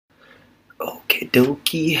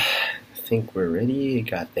Dokie. I think we're ready.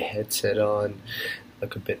 Got the headset on.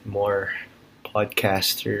 Look a bit more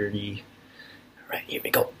podcastery. Alright, here we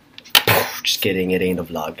go. Just kidding, it ain't a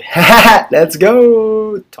vlog. Let's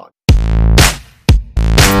go! Talk.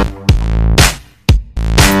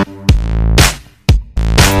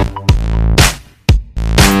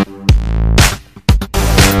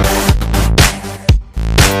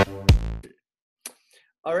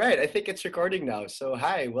 Alright, I think it's recording now. So,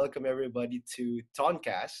 hi, welcome everybody to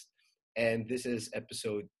Toncast. And this is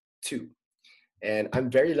episode 2. And I'm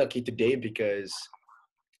very lucky today because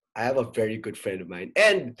I have a very good friend of mine.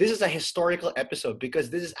 And this is a historical episode because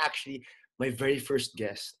this is actually my very first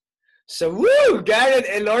guest. So, woo! Garrett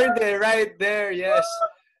Elorde right there, yes.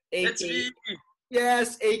 That's AK, me.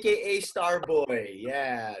 yes, aka Starboy.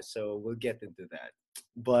 Yeah, so we'll get into that.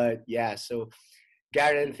 But yeah, so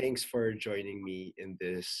Garen, thanks for joining me in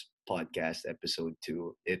this podcast episode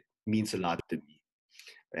 2. It means a lot to me.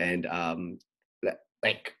 And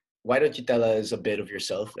like, why don't you tell us a bit of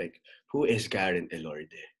yourself? Like, who is Garen Elorde?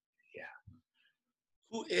 Yeah.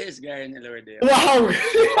 Who is Garen Elorde? Wow,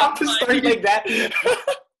 you have to start like that.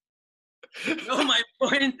 No, my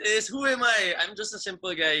point is, who am I? I'm just a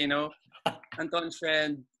simple guy, Anton's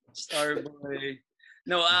friend, Starboy.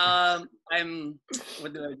 No, I'm.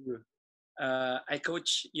 What do I do? I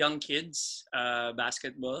coach young kids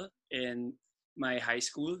basketball in my high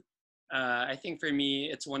school. I think for me,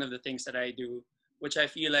 it's one of the things that I do, which I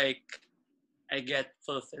feel like I get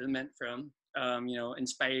fulfillment from.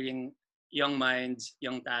 Inspiring young minds,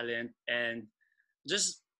 young talent, and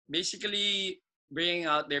just basically bringing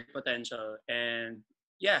out their potential and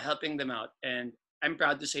yeah, helping them out. And I'm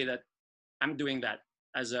proud to say that I'm doing that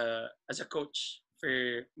as a coach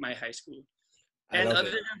for my high school. I And love other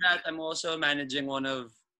it. than that, I'm also managing one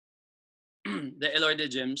of the Elorde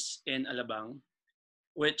gyms in Alabang,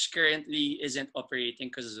 which currently isn't operating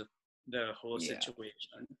because of the whole Yeah,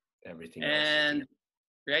 situation. everything else. And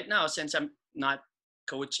right now, since I'm not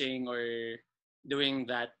coaching or doing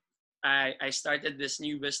that, I started this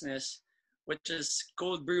new business, which is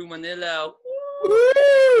Cold Brew Manila.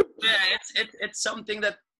 Woo! Yeah, it's something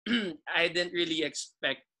that I didn't really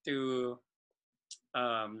expect to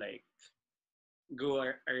like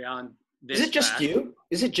around Is this it just fast. you?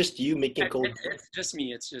 Is it just you making cold brew? It's just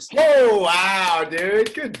me. It's just me. Oh wow,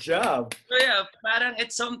 dude! Good job. So yeah, parang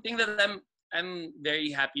it's something that I'm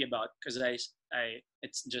very happy about because I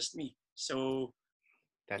it's just me. So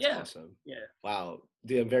That's yeah, awesome. yeah, Wow,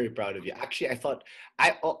 dude, I'm very proud of you. Actually, I thought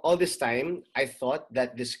all this time I thought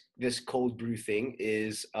that this cold brew thing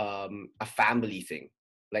is a family thing.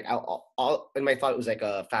 Like all in my thought it was like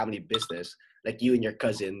a family business, like you and your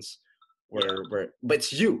cousins yeah, but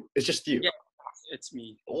it's you. It's just you. yeah. It's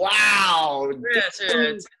me. Wow, Yeah, so yeah,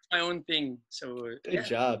 damn, it's my own thing. So good yeah,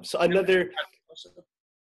 job. So I'm very another proud also.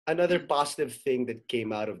 another positive thing that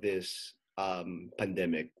came out of this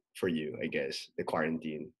pandemic for you, I guess, the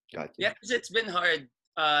quarantine. Got you. Yeah, 'cause it's been hard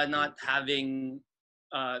not having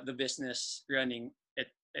the business running. It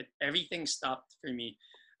everything stopped for me.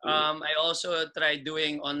 I also tried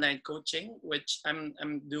doing online coaching, which I'm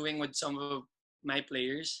doing with some of my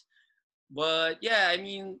players. But yeah, I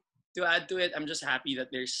mean, to add to it, I'm just happy that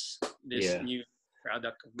there's this Yeah. new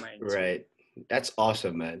product of mine. So Right. That's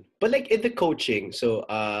awesome, man. But like in the coaching, so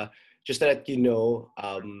just to let you know,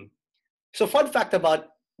 so fun fact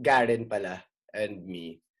about Garen pala and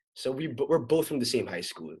me. So we're both from the same high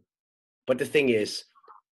school. But the thing is,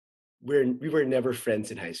 we were never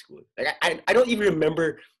friends in high school. Like I don't even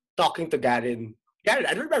remember talking to Garen. Garen,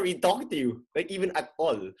 I don't remember even talking to you, like even at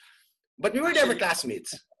all. But we were never actually,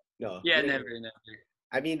 classmates. No, yeah, never, never.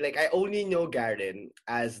 I mean, like I only know Garen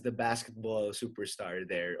as the basketball superstar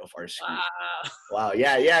there of our school. Wow. Wow,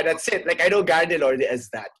 yeah, yeah, that's it. Like I know Gardel already as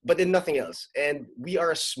that, but then nothing else. And we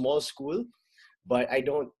are a small school, but I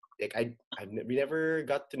don't like we never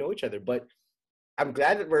got to know each other. But I'm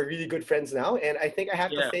glad that we're really good friends now. And I think I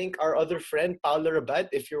have to Yeah. thank our other friend Paolo Rabat.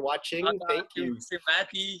 If you're watching, thank you. Si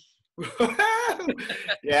Matty.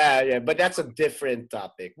 Yeah, yeah, but that's a different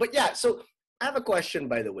topic. But yeah, so I have a question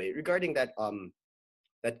by the way regarding that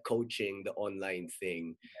coaching, the online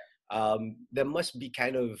thing. There must be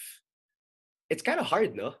it's kind of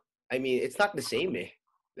hard, no? I mean, it's not the same, eh?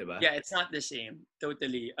 Diba? Yeah, it's not the same.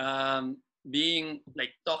 Totally. Being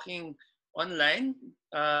like talking online,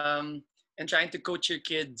 and trying to coach your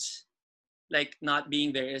kids, like not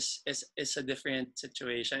being there is a different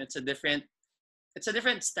situation. It's a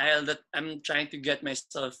different style that I'm trying to get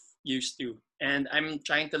myself used to, and I'm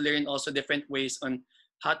trying to learn also different ways on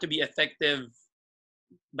how to be effective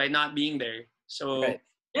by not being there. So Right.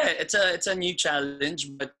 yeah, it's a new challenge,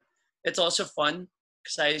 but it's also fun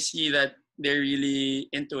because I see that they're really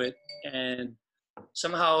into it, and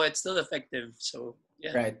somehow it's still effective. So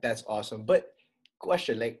yeah. Right, that's awesome. But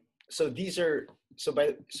question, like, so these are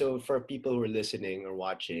so for people who are listening or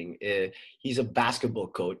watching, he's a basketball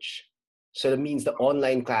coach. So that means the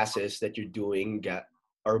online classes that you're doing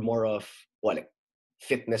are more of what, like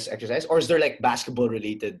fitness exercise, or is there like basketball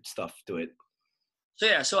related stuff to it? So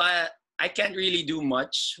yeah, so I can't really do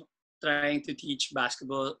much trying to teach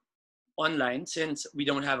basketball online since we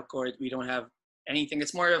don't have a court, we don't have anything.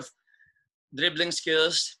 It's more of dribbling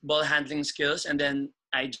skills, ball handling skills, and then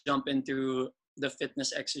I jump into the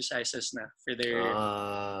fitness exercises now for their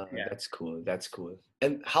yeah. That's cool. That's cool.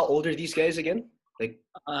 And how old are these guys again? Like,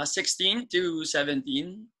 16 to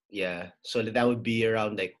 17. yeah. So that would be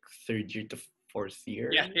around like third year to fourth year,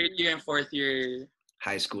 Yeah, third year and fourth year.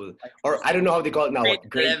 high school, or I don't know how they call it now. Grade What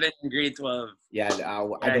grade? 11 and grade 12. Yeah, Yeah,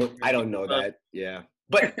 I don't know grade that. Yeah,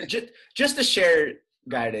 but just to share,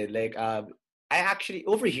 Garden, like I actually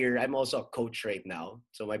over here I'm also a coach right now.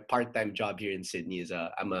 So my part-time job here in Sydney is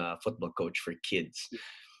I'm a football coach for kids,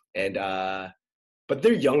 and but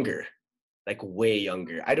they're younger, like way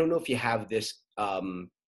younger. I don't know if you have this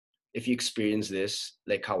if you experience this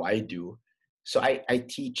like how I do. So I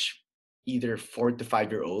teach either 4 to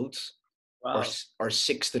 5 year olds or Wow. or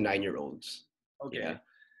 6 to 9 year olds. Okay. Yeah,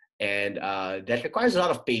 and that requires a lot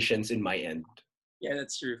of patience in my end. Yeah,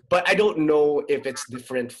 that's true. But I don't know if it's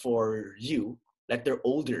different for you. Like they're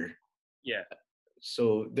older, Yeah.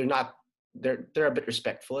 so they're a bit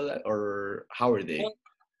respectful, or how are they?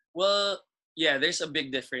 Well, yeah, there's a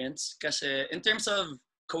big difference because in terms of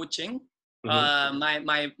coaching, Mm-hmm.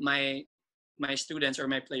 my students or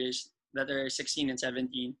my players that are 16 and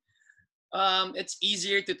 17, it's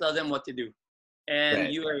easier to tell them what to do. And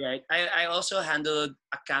Right. you are right. I also handled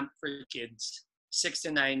a camp for kids, 6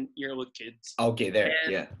 to 9 year old kids, Okay, there.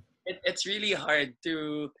 and Yeah. it's really hard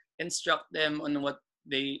to instruct them on what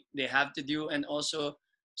they have to do, and also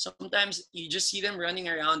sometimes you just see them running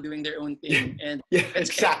around doing their own thing, and Yeah, it's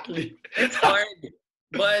exactly. it's hard,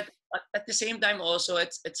 but at the same time also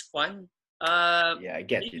it's fun. Yeah, I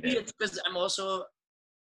get you Maybe there. it's because I'm also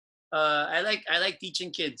I like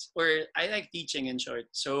teaching kids, or I like teaching in short.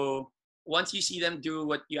 So once you see them do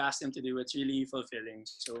what you ask them to do, it's really fulfilling.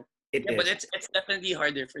 So It yeah, but is. it's definitely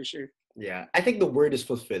harder for sure. Yeah, I think the word is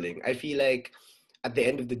fulfilling. I feel like at the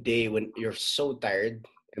end of the day, when you're so tired,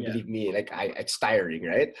 and Yeah, believe me, like it's tiring,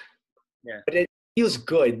 right? yeah, But it feels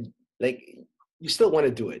good. Like you still want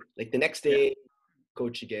to do it. Like the next yeah, day,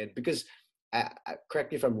 coach again. Because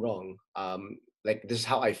correct me if I'm wrong. Like this is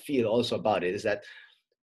how I feel also about it. Is that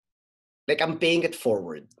like I'm paying it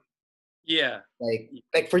forward. yeah,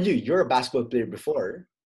 Like for you, you're a basketball player before,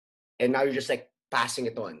 and now you're just like passing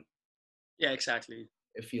it on. yeah, exactly.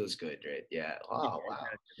 It feels good, right? Yeah. Yeah, Wow, wow.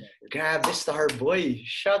 exactly. Grab this star boy.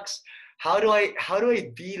 Shucks. How do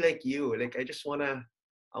I be like you? Like I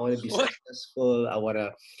wanna be What? successful.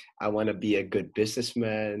 I wanna be a good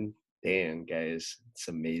businessman. Damn, guys, it's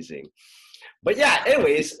amazing. But yeah,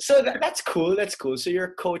 anyways, so that's cool. That's cool. So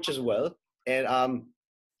you're a coach as well, and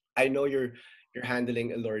I know you're handling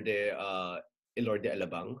Elorde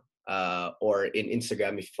Alabang. Or in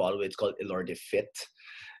Instagram, if you follow it, it's called Elorde Fit.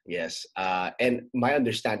 Yes. And my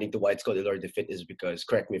understanding to why it's called Elorde Fit is because,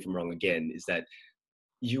 correct me if I'm wrong again, is that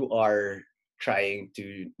you are trying to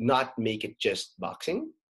not make it just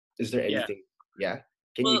boxing. Is there Yeah. anything? Yeah.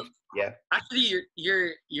 Can you? Well, Yeah. actually,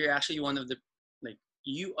 you're actually one of the, like,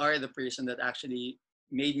 you are the person that actually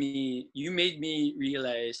made me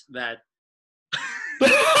realize that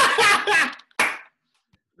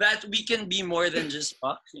that we can be more than just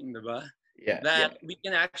boxing, diba? Yeah. Yeah. That we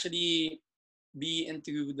can actually be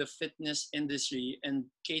into the fitness industry and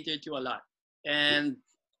cater to a lot. And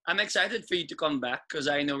I'm excited for you to come back because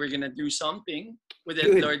I know we're gonna do something with it,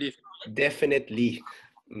 Dude, Lord, if definitely.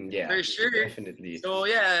 Yeah, for sure. definitely. So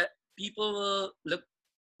yeah, people will look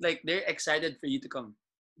like they're excited for you to come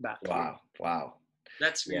back here. Wow. Wow.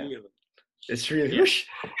 That's Yeah. real. It's really Yeah. whoosh,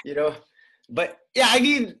 you know. But yeah, I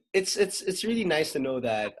mean, it's really nice to know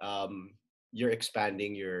that you're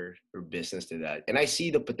expanding your business to that, and I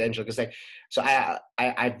see the potential because like, so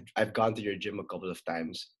I've gone to your gym a couple of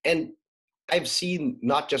times, and I've seen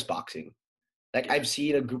not just boxing. Like Yeah. I've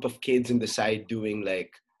seen a group of kids in the side doing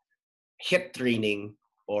like hip training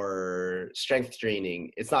or strength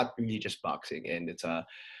training. It's not really just boxing, and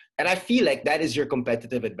and I feel like that is your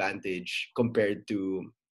competitive advantage compared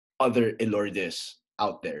to other Elordes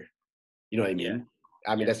out there. You know what I Yeah. mean?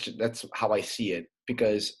 I mean Yeah. that's how I see it.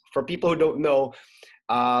 Because for people who don't know,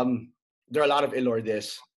 there are a lot of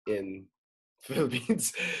Elordes in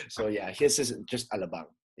Philippines. So yeah, his is just Alabang.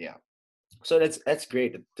 Yeah. So that's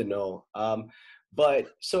great to know. But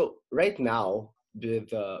so right now, with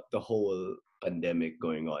the whole pandemic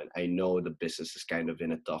going on, I know the business is kind of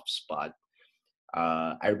in a tough spot.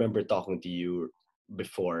 I remember talking to you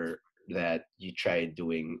before that you tried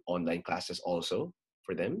doing online classes also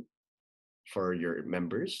for them, for your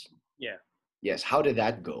members. Yeah. Yes. How did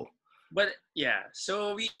that go? But yeah,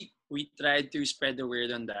 so we tried to spread the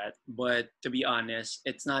word on that, but to be honest,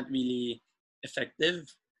 it's not really effective.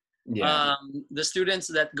 Yeah. The students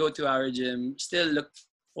that go to our gym still look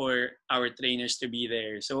for our trainers to be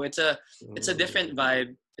there. So it's a different Mm,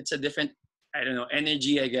 vibe. It's a different, I don't know,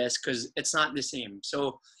 energy, I guess, because it's not the same.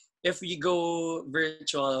 So if we go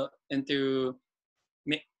virtual into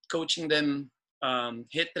coaching them,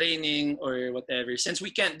 hit training or whatever, since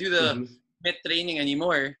we can't do the mhm. hit training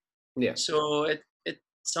anymore, Yeah. so it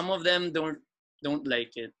some of them don't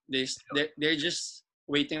like it. They're just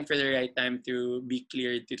waiting for the right time to be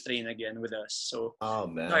cleared to train again with us. So Oh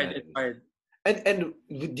it's hard. It's man. hard. And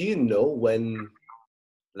do you know when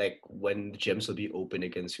the gyms will be open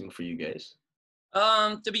again soon for you guys?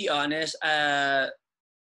 To be honest,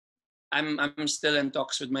 I'm still in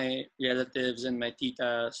talks with my relatives and my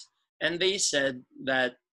titas, and they said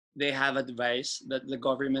that they have advice that the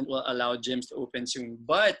government will allow gyms to open soon.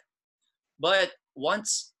 But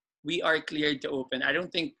once we are cleared to open, I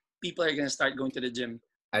don't think people are gonna start going to the gym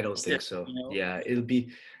I don't still. think so. You know? Yeah, it'll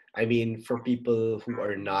be. I mean, for people who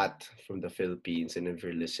are not from the Philippines, and if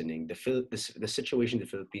you're listening, the situation in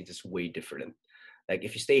the Philippines is way different. Like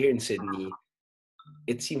if you stay here in Sydney,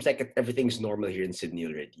 it seems like everything's normal here in Sydney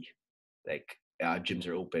already. Like gyms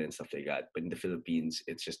are open and stuff like that. But in the Philippines,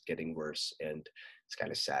 it's just getting worse, and it's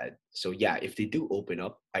kind of sad. So yeah, if they do open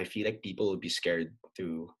up, I feel like people will be scared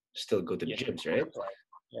to still go to the Yeah. gyms, right?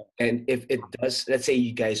 Yeah. And if it does, let's say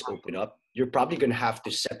you guys open up, you're probably gonna have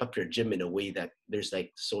to set up your gym in a way that there's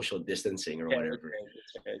like social distancing or Yeah, that's whatever. right.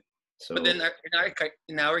 That's right. But So then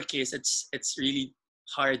in our case, it's really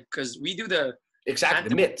hard because we do the exactly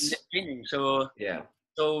the anti myths. training, so Yeah,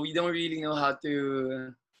 so we don't really know how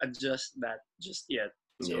to adjust that just yet.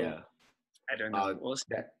 So yeah. I don't know. Uh, We'll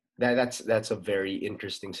see. that's a very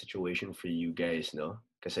interesting situation for you guys, no?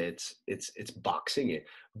 Because it's boxing it,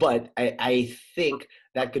 but I think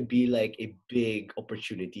that could be like a big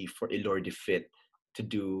opportunity for Ilordi Fit to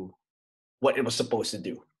do what it was supposed to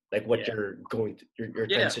do, like what Yeah, you're going to your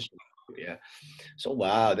yeah. transition. Yeah. So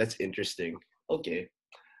wow, that's interesting. Okay,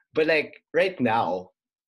 but like right now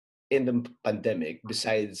in the pandemic,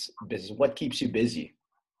 besides business, what keeps you busy,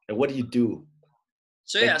 and what do you do?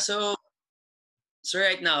 So yeah, Like, so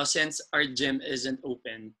right now since our gym isn't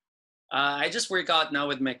open, I just work out now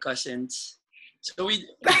with my cousins. So we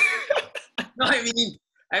no, we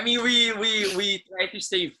try to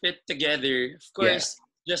stay fit together. Of yeah, course,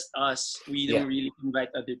 just us. We yeah, don't really invite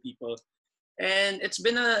other people, and it's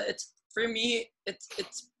for me.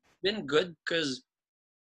 It's been good because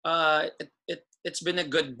it's been a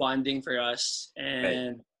good bonding for us. right.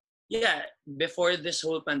 And yeah, before this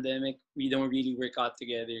whole pandemic, we don't really work out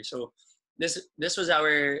together. So this was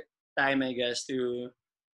our time, I guess, to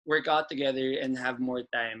work out together and have more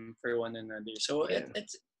time for one another. So Yeah,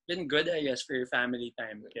 it's been good, I guess, for your family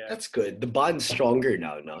time. Yeah. that's good. The bond's stronger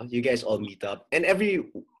now. No, you guys all meet up, and every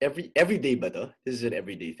day, but this is an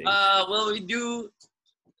everyday thing. Well, we do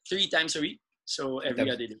 3 times a week, so Three every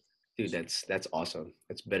times, other day. dude. That's awesome.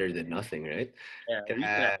 That's better than nothing, right? Yeah, we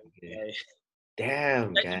try.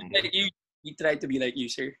 Damn, Try. damn, Try to be guy. like you. We try to be like you,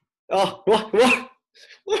 sir. Oh, what?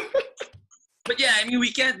 But yeah, I mean, we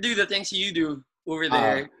can't do the things you do over Ah,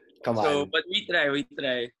 there. come So, on. but we try. We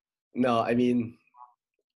try. No, I mean,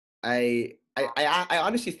 I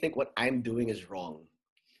honestly think what I'm doing is wrong.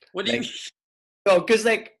 What do you mean? Like, no, because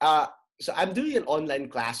like so I'm doing an online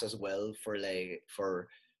class as well for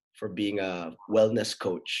for being a wellness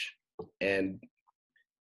coach, and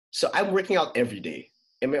so I'm working out every day,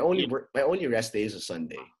 and Yeah, my only rest day is a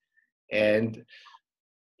Sunday. And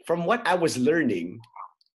from what I was learning,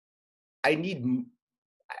 I need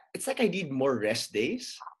it's like I need more rest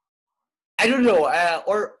days. I don't know,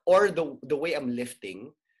 or the way I'm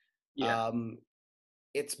lifting, yeah, um,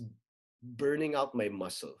 it's burning out my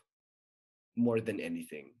muscle more than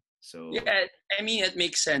anything. So yeah. I mean, it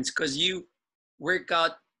makes sense because you work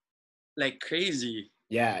out like crazy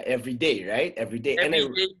yeah, every day, right? Every day, and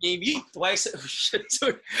every day, maybe twice. Oh shit!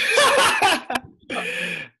 Sorry.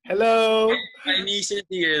 hello. My niece is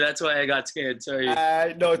here. That's why I got scared. Sorry.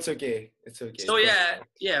 No, it's okay. It's okay. So It's totally yeah, fine.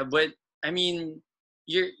 yeah. But I mean,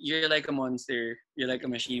 you're like a monster. You're like a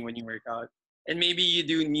machine when you work out, and maybe you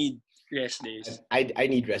do need rest days. I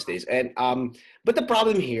need rest days, and but the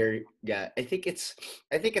problem here, yeah, I think it's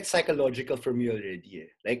psychological for me already.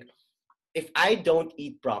 Like if I don't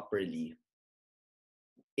eat properly,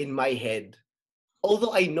 in my head,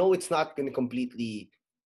 although I know it's not going to completely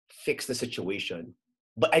fix the situation,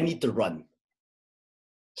 but I need to run.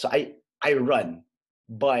 So I run,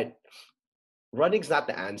 but running's not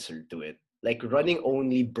the answer to it. Like running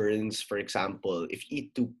only burns, for example, if you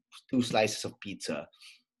eat two slices of pizza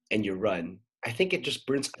and you run, I think it just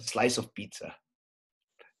burns a slice of pizza.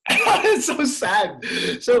 It's so sad.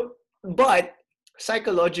 So, but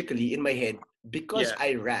psychologically in my head, because Yeah.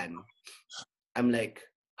 I ran, I'm like,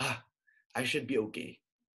 I should be okay.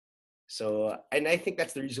 So, and I think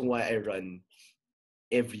that's the reason why I run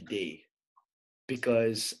every day,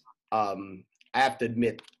 because I have to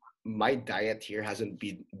admit my diet here hasn't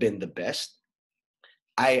been the best.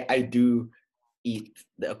 I do eat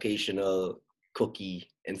the occasional cookie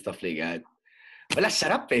and stuff like that. Wala,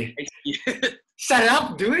 sarap eh. I see.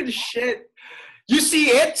 Sarap, dude. Shit. You see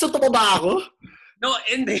it? So tumaba ako? No,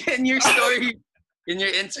 in your story, in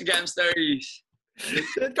your Instagram stories.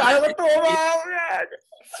 Kaya ko tumaba ako yan.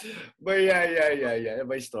 But yeah.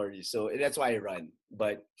 My story. So that's why I run.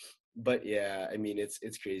 But yeah, I mean it's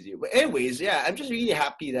crazy. But anyways, yeah, I'm just really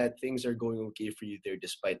happy that things are going okay for you there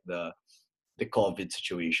despite the COVID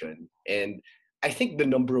situation. And I think the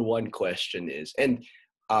number one question is, and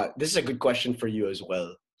this is a good question for you as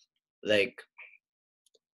well. Like,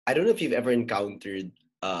 I don't know if you've ever encountered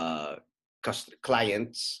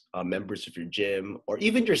clients, members of your gym, or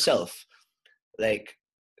even yourself, like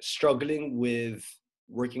struggling with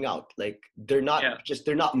working out. Like Yeah.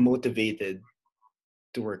 they're not motivated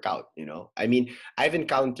to work out. I mean, I've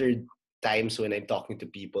encountered times when I'm talking to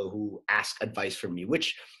people who ask advice from me,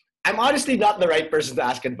 which I'm honestly not the right person to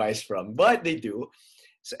ask advice from, but they do.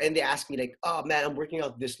 So, and they ask me like, "Oh man, I'm working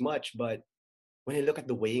out this much, but when I look at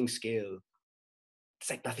the weighing scale,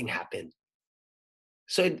 it's like nothing happened."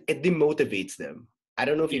 So it demotivates them. I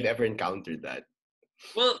don't know if you've Yeah. ever encountered that.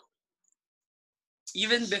 Well,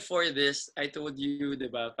 even before this, I told you,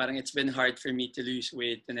 diba, parang it's been hard for me to lose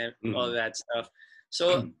weight and all Mhm. that stuff.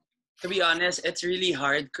 So, to be honest, it's really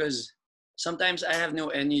hard because sometimes I have no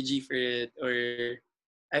energy for it or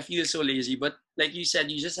I feel so lazy. But like you said,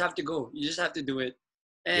 you just have to go. You just have to do it.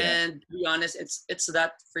 Yeah. And to be honest, it's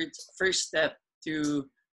that first step to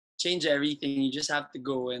change everything. You just have to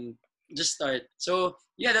go and just start. So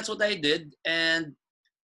yeah, that's what I did. And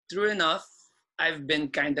true enough, I've been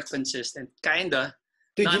kind of consistent. Kinda.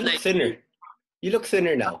 Dude, you Not look like thinner. you. You look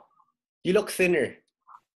thinner now. You look thinner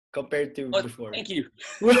compared to Oh, before. thank you.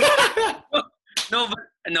 No, but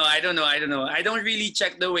no, I don't know. I don't know. I don't really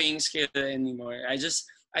check the weighing scale anymore. I just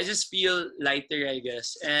feel lighter, I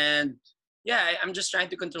guess. And yeah, I'm just trying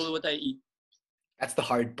to control what I eat. That's the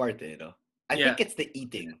hard part, I Yeah, think it's the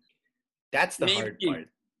eating. That's the hard maybe. part.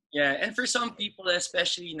 Yeah, and for some people,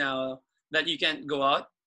 especially now that you can't go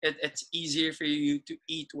out, it's easier for you to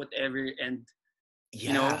eat whatever and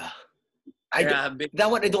you know Yeah. I do, grab it. that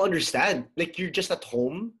what I don't understand. Like you're just at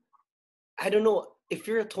home. I don't know. If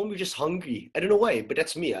you're at home, you're just hungry. I don't know why, but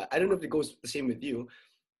that's me. I don't know if it goes the same with you.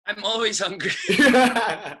 I'm always hungry.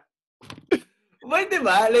 But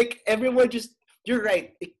diba, like everyone just, you're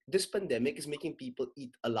right. This pandemic is making people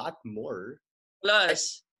eat a lot more.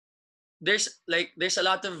 Plus, there's a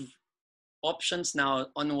lot of options now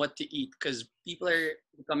on what to eat because people are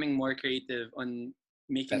becoming more creative on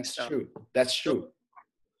making That's stuff. true. That's So true.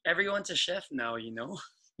 everyone's a chef now.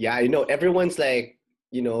 Yeah, I know. Everyone's like,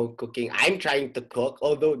 cooking. I'm trying to cook,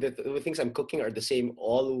 although the things I'm cooking are the same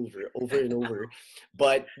all over and over.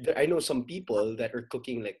 But I know some people that are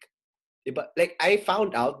cooking like, but like I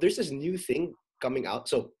found out there's this new thing coming out.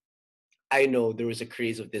 So I know there was a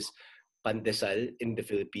craze of this pandesal in the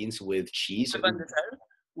Philippines with cheese. Ube pandesal?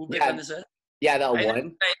 Ube Yeah, pandesal? yeah, that I never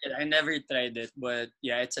one. tried it. I never tried it, but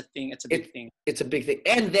yeah, it's a thing. It's a big It thing. it's a big thing.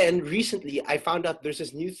 And then recently I found out there's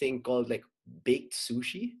this new thing called like baked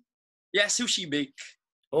sushi. Yeah, sushi bake.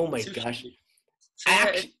 Oh my Sushi gosh. bake. So I yeah,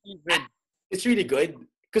 actually it's really good. it's really good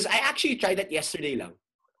because I actually tried that yesterday lang.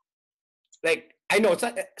 Like I know it's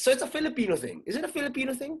not, so it's a Filipino thing. Is it a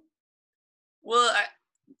Filipino thing? Well,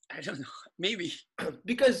 I don't know. Maybe.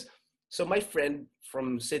 Because so my friend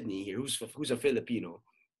from Sydney here, who's a Filipino,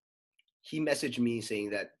 he messaged me saying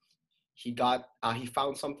that he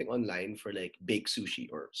found something online for like baked sushi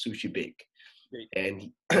or sushi bake, Bake.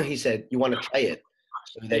 and he said you want to try it.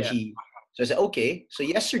 Yeah. So I said okay. So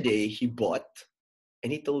yesterday he bought,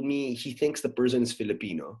 and he told me he thinks the person is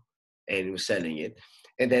Filipino and he was selling it,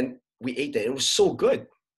 and then we ate it. It was so good.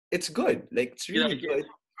 It's good. Like it's You really like it? good.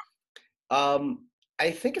 Um, I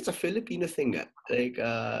think it's a Filipino thing, like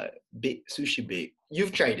sushi bake.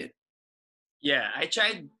 You've tried it. Yeah, I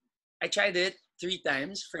tried it 3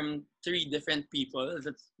 times from 3 different people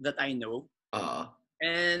that I know. Uh,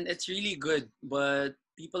 And it's really good, but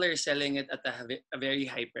people are selling it at a very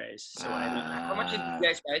high price. So I don't know. How much did you Ah.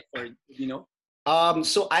 guys buy it for? You know?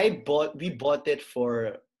 So we bought it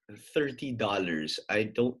for $30. I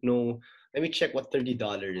don't know. Let me check what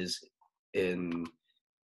 $30 in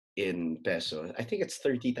peso. I think it's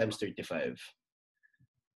 30 times 35.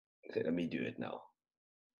 Okay, let me do it now.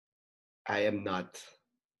 I am not.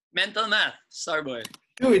 Mental math, Starboy.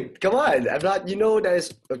 Dude, come on. I'm not, that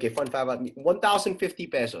is, okay, fun fact about me. 1,050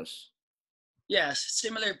 pesos. Yes,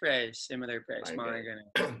 similar price, Parang mga ganun.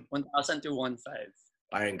 ganun. 1,000 to 1,500.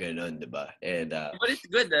 Parang ganun, diba? And But it's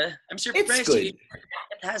good, eh? I'm it's surprised good.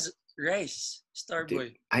 it has rice,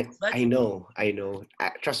 Dude, Starboy. I know.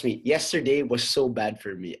 Trust me, yesterday was so bad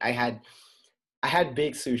for me. I had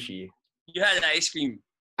baked sushi. You had ice cream.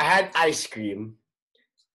 I had ice cream.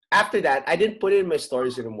 After that, I didn't put it in my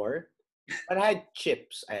stories anymore. But I had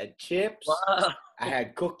chips. Wow. I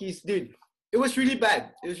had cookies. Dude, it was really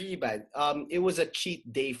bad. It was really bad. It was a cheat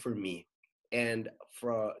day for me. And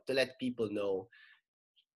to let people know,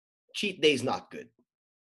 cheat day is not good.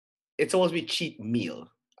 It's supposed to be cheat meal.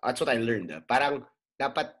 That's what I learned. Parang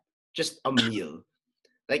dapat just a meal.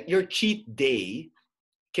 Like your cheat day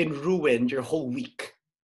can ruin your whole week.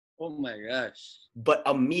 Oh my gosh. But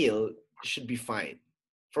a meal should be fine.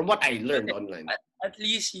 From what I learned Okay. online. At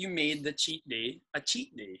least you made the cheat day a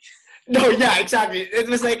cheat day. No, yeah, exactly. It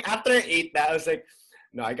was like after I ate that, I was like,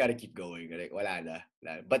 no, I gotta keep going. Like, wala na.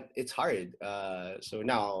 But it's hard. So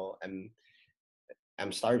now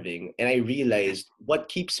I'm starving, and I realized what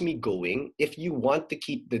keeps me going. If you want to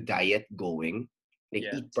keep the diet going, like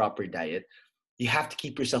Yeah. eat proper diet, you have to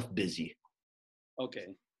keep yourself busy. Okay.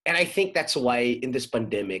 And I think that's why in this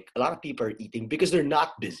pandemic, a lot of people are eating because they're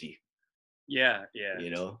not busy. Yeah.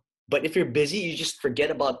 But if you're busy, you just forget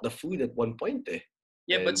about the food at one point.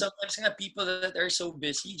 Yeah, but And sometimes people that are so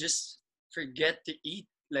busy just forget to eat.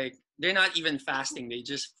 Like they're not even fasting; they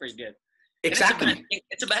just forget. And it's a bad exactly. thing.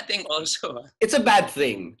 It's a bad thing also. It's a bad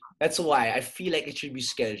thing. That's why I feel like it should be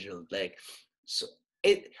scheduled. Like, so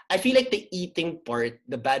I feel like the eating part,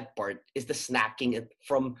 the bad part, is the snacking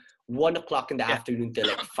from 1 o'clock in the Yeah. afternoon till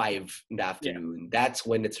like 5 in the Yeah. afternoon. That's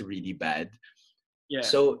when it's really bad. Yeah.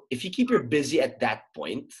 So if you keep your busy at that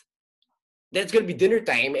point, then it's gonna be dinner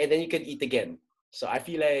time, and then you can eat again. So I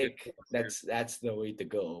feel like that's the way to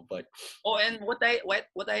go. But Oh, and what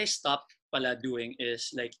I stopped pala doing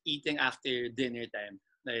is like eating after dinner time.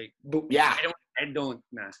 Like yeah, I don't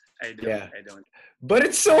nah. yeah. I don't. But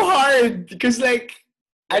it's so hard because like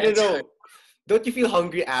I Yeah, don't it's hard. know. Don't you feel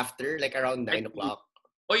hungry after like around I 9 o'clock?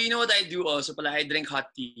 Oh, you know what I do also pala? I drink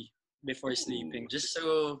hot tea before Ooh. sleeping. Just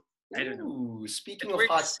so I don't know. Ooh, It speaking of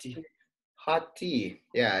hot works. tea. Hot tea.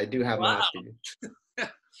 Yeah, I do have my Wow. hot tea.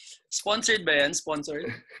 Sponsored ba yan? Sponsored?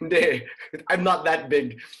 Hindi, I'm not that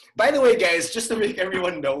big. By the way, guys, just to make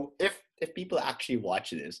everyone know, if people actually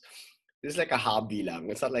watch this is like a hobby lang.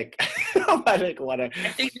 It's not like not like what I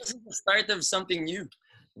think this is the start of something new.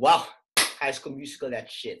 wow, High School Musical, that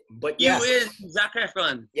shit. But You yeah, and Zac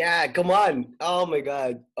Efron. yeah, come on. Oh my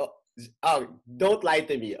god. Oh, don't lie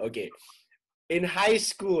to me. Okay. In high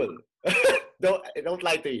school, don't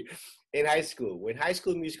lie to me. In high school, when High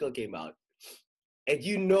School Musical came out, and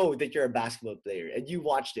you know that you're a basketball player, and you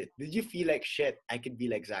watched it, did you feel like shit? I could be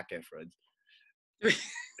like Zac Efron.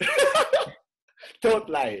 Don't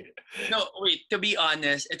lie. No, wait. To be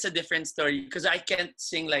honest, it's a different story because I can't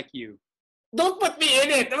sing like you. Don't put me in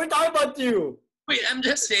it. We're talking about you. Wait, I'm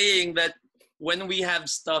just saying that when we have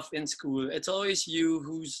stuff in school, it's always you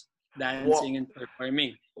who's dancing and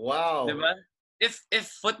performing. Wow. Diba? If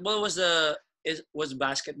football was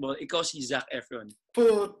basketball, ikaw si Zac Efron.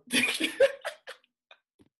 Put.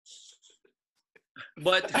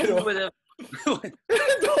 But I who don't. would have?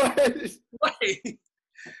 Don't. Why?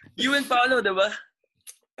 You and Paolo, diba?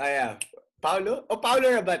 Yeah. Paulo? Oh,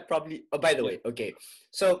 Paulo, but probably. Oh, by the way, okay.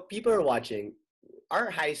 So people are watching. Our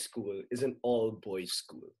high school is an all boys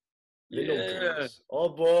school. There are no girls. All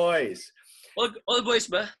boys. All boys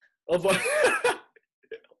ba? All boys.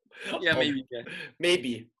 Yeah, maybe. Yeah.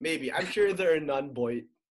 Maybe. I'm sure there are non-boys,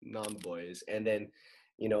 and then,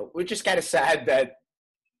 which is kind of sad that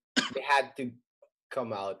they had to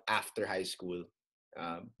come out after high school.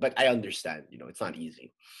 But I understand, it's not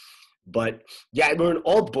easy. But yeah, we're an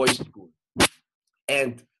all boys school,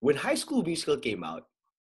 and when High School Musical came out,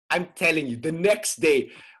 I'm telling you, the next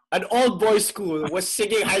day, an all boys school was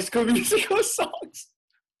singing High School Musical songs.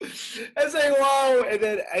 I was like, wow. And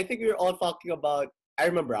then I think we were all talking about, I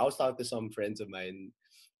remember I was talking to some friends of mine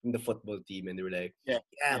from the football team, and they were like, yeah.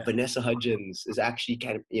 Vanessa Hudgens is actually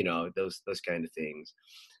kind of, those kind of things.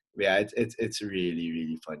 Yeah, it's really,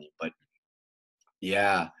 really funny. But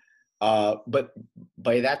yeah. But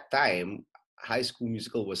by that time, High School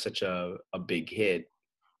Musical was such a big hit,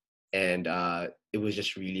 and it was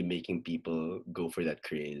just really making people go for that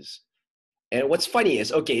craze. And what's funny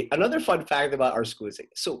is, okay, another fun fact about our school is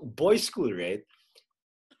like, so boys' school, right?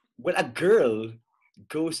 When a girl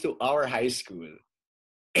goes to our high school,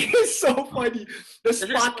 it's so funny. The This is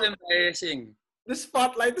so spot, embarrassing the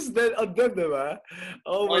spotlight is then on them, diba?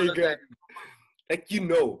 Oh all my the god! time. Like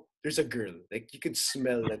there's a girl. Like you could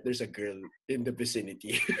smell that there's a girl in the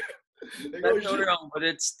vicinity. Like, oh That's so shit, wrong, but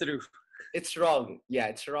it's true. it's wrong. Yeah,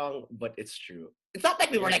 it's wrong, but it's true. It's not like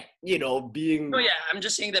we were Yeah. like being No, yeah, I'm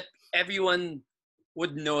just saying that everyone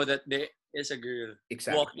would know that there is a girl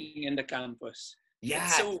exactly. walking in the campus. It's Yeah,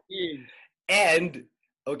 so weird. and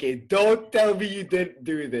okay, don't tell me you didn't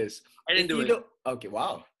do this. I didn't If do you it. know, okay,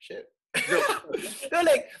 wow, shit. Bro, No,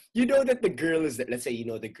 like you know that the girl is. Let's say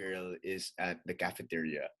the girl is at the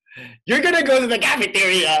cafeteria. You're gonna go to the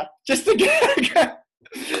cafeteria just to get.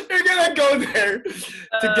 You're gonna go there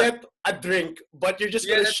to uh, get a drink, but you're just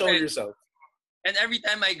yeah, gonna that's show right. yourself. And every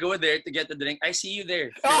time I go there to get the drink, I see you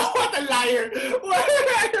there Oh, first. what a liar! What a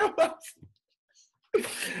liar!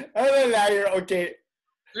 What a liar! Okay,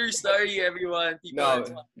 True story, everyone. People no,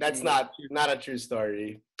 that's that's watching. not a true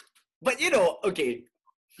story. But okay,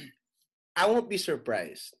 I won't be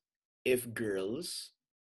surprised if girls,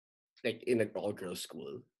 like in an all girls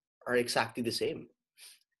school, are exactly the same.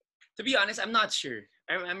 To be honest, I'm not sure.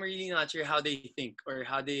 I'm really not sure how they think or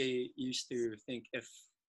how they used to think if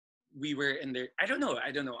we were in their. I don't know,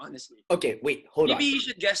 honestly. Okay, wait, hold Maybe on. you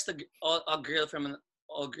should guess a girl from an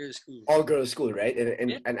all girls school. All girls school, right? And,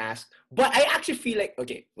 Yeah. and and ask. But I actually feel like,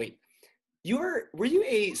 okay, wait. Were you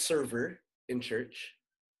a server in church?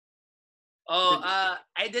 Oh,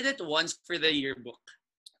 I did it once for the yearbook.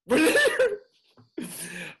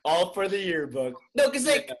 All for the yearbook. No, because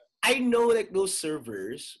Yeah. like I know like those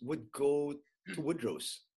servers would go to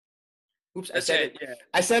Woodrow's. Oops, I That's said right. it. Yeah.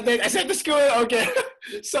 I said that. I said the school. Okay,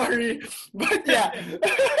 sorry, but yeah,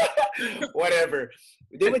 whatever.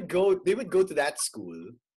 They would go. They would go to that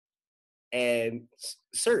school and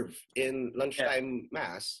serve in Yeah. lunchtime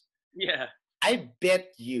mass. Yeah. I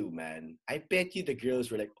bet you, man. I bet you the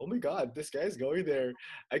girls were like, "Oh my god, this guy's going there.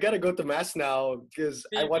 I gotta go to mass now because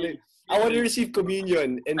I want to. Maybe. I want to Maybe. receive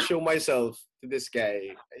communion and show myself to this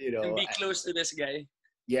guy." And be close to this guy.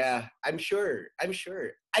 Yeah, I'm sure. I'm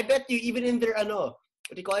sure. I bet you even in their what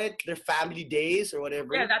do you call it? Their family days or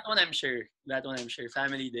whatever, Yeah, that one I'm sure. That one I'm sure.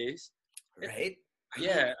 Family days. It, right? I mean,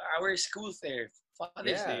 yeah, our school fair,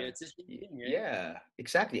 Father's Day. yeah, It's the same thing, right? yeah,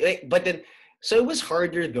 exactly. Like, but then, so it was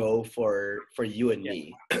harder though for you and Yeah.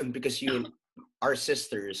 me because you and our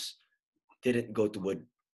sisters didn't go to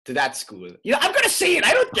that school. I'm gonna say it.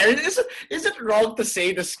 I don't care. Is it wrong to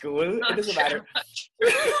say the school? It Not doesn't sure. matter.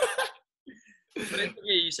 But it's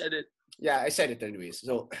okay, you said it. Yeah, I said it anyways.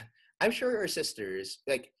 So I'm sure our sisters,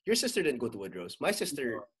 like your sister didn't go to Woodrow's. My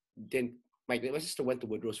sister didn't. My sister went to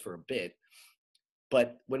Woodrow's for a bit,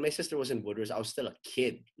 but when my sister was in Woodrow's, I was still a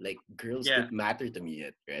kid. Like girls Yeah. didn't matter to me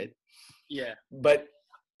yet, right? Yeah. But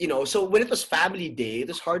so when it was family day, it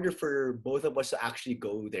was harder for both of us to actually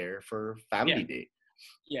go there for family day,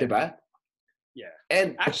 Yeah. diba? Yeah.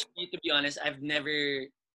 And Actually, to be honest, I've never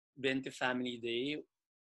been to family day.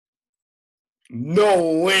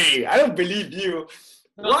 no way, I don't believe you.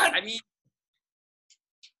 No, What? I mean,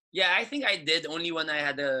 yeah, I think I did only when I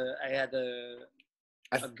had a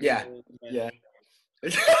Yeah, girl. yeah.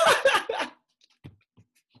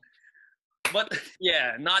 But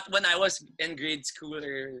yeah, not when I was in grade school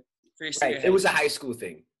or first Right. year It high was a school. high school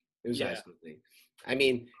thing. It was a high Yeah. school thing. I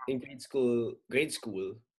mean, in grade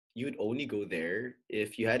school, you'd only go there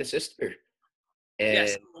if you had a sister.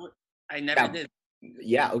 Yes, And I never yeah, did.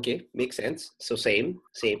 yeah, okay, makes sense. So same,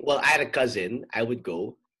 same. Well, I had a cousin, I would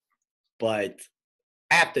go, but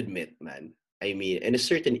I have to admit, man, I mean, in a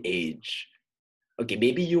certain age, okay,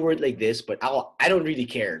 maybe you weren't like this, but I don't really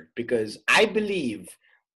care because I believe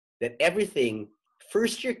that everything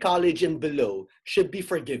first year college and below should be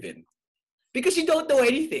forgiven because you don't know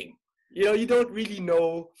anything. You don't really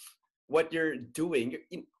know what you're doing.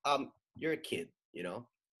 You're a kid.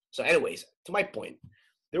 So, anyways, to my point,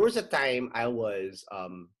 there was a time I was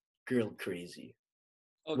girl crazy.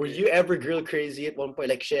 Were Okay. you ever girl crazy at one point?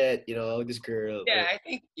 Like shit, this girl. Yeah, I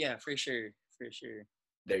think yeah, for sure, for sure,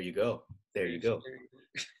 There you go. There for you go. sure.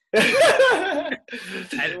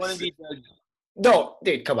 I don't want to be judged. No,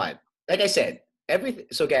 dude, come on. Like I said, everything.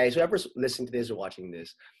 So, guys, whoever's listening to this or watching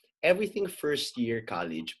this, everything first year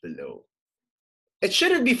college below, it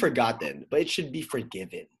shouldn't be forgotten, but it should be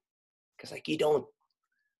forgiven. Because, like, you don't,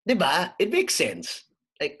 diba? It makes sense.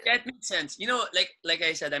 Like, Yeah, it makes sense. Like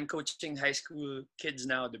I said, I'm coaching high school kids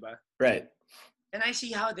now, diba? right. and I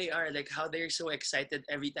see how they are, like how they're so excited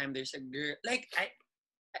every time there's a girl. Like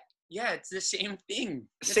yeah, it's the same thing.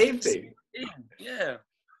 It's Same the same thing. thing. Yeah.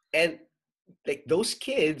 And like those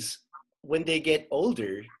kids, when they get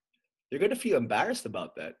older, they're gonna feel embarrassed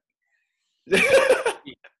about that.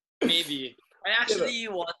 Maybe. I You know? actually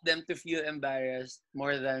want them to feel embarrassed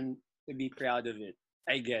more than to be proud of it.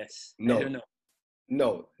 I guess. I don't No, know.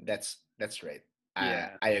 no, that's right.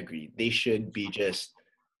 Yeah. I agree. They should be just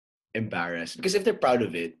embarrassed because if they're proud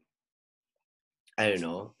of it, I don't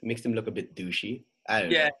know, it makes them look a bit douchey. I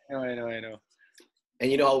don't Yeah, know. I know.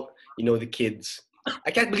 And you know how the kids.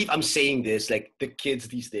 I can't believe I'm saying this. Like the kids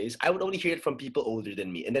these days, I would only hear it from people older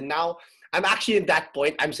than me, and then now I'm actually in that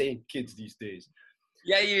point. I'm saying kids these days.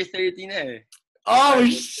 Yeah, you're 30 na eh. Oh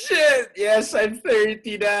Starboy. shit! Yes, I'm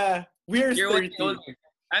 30 na. We're You're 1 year 30. older.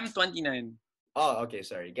 I'm 29. Oh, okay.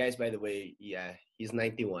 Sorry, guys. By the way, yeah, he's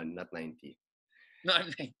 91, not 90. No,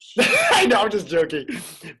 I'm 90. I know. I'm just joking.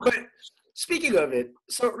 But speaking of it,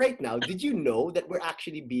 so right now, did you know that we're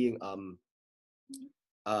actually being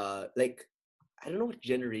like I don't know what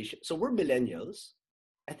generation. So we're millennials.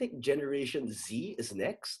 I think Generation Z is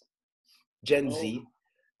next. Gen Oh, Z.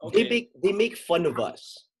 okay. They make fun of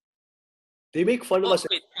us. They make fun of Oh, us.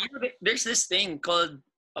 wait. You know, there's this thing called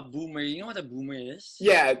a boomer. You know what a boomer is?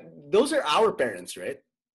 Yeah, those are our parents, right?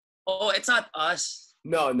 Oh, it's not us.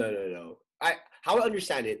 No, no, no, no. I how I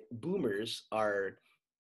understand it, boomers are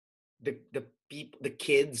the people, the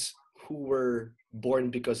kids who were born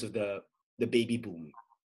because of the baby boom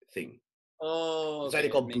thing. Oh, That's why they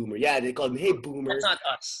okay. call boomer. Yeah, they call them, hey That's boomer. not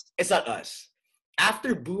us. It's not us.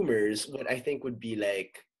 After boomers, what I think would be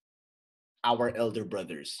like our elder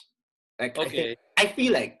brothers. Like Okay. I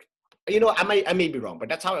feel like I may be wrong, but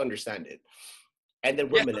that's how I understand it. And then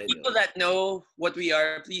we're Yeah, for people millennials. that know what we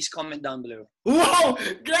are, please comment down below. Whoa!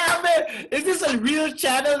 Grab it! Is this a real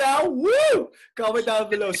channel now? Woo! Comment down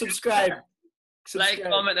below. Subscribe. Like,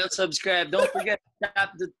 Subscribe. comment, and subscribe. Don't forget to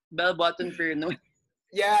tap the bell button for your notifications.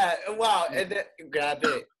 Yeah. Wow. And then grab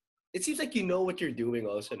it. It seems like you know what you're doing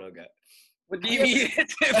also, Noga. What do I you have,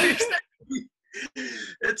 mean?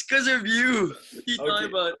 It's because of you. What are you talking okay.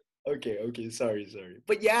 about? Okay. Sorry.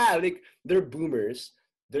 But yeah, like they're boomers.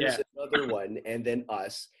 There's Yeah. another one, and then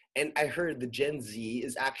us. And I heard the Gen Z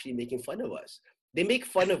is actually making fun of us. They make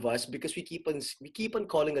fun of us because we keep on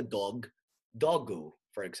calling a dog doggo,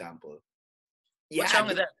 for example. What's Yeah, wrong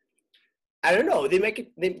with that? I don't know. They make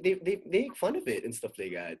it. They make fun of it and stuff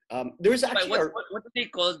like that. There's Why, actually what do they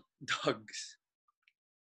call dogs?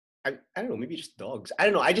 I don't know. Maybe just dogs. I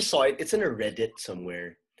don't know. I just saw it. It's in a Reddit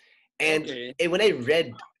somewhere, and, Okay. and when I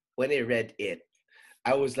read it,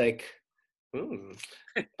 I was like, hmm.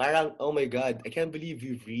 Parang, oh my god, I can't believe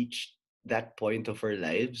we've reached that point of our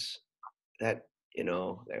lives. That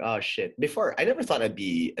like oh shit. Before I never thought I'd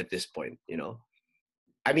be at this point.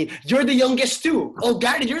 I mean, you're the youngest too. Oh,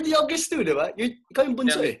 Gary, you're the youngest too, diba? Ikaw yung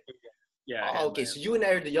bunso Youngest. eh. Yeah, I Oh, am. okay. So you and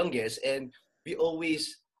I are the youngest, and we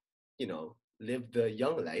always, live the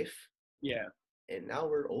young life, Yeah. and now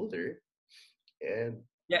we're older, and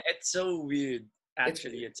Yeah, it's so weird. it's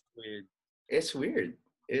Actually, weird. it's weird. It's weird.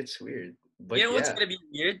 It's weird. You But know what's yeah. gonna be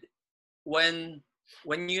weird? When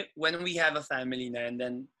we have a family now and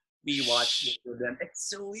then we watch Shh. this with them. It's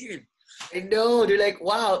so weird. I know. They're like,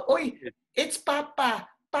 wow, oi, Weird. it's Papa.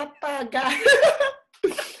 Papa, guy.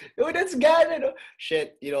 Oh, that's Gana. No?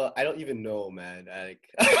 Shit, I don't even know, man. I like,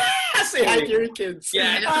 say hi to your kids.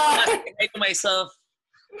 Yeah, I just want to Ah, say to myself,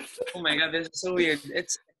 oh my god, this is so weird.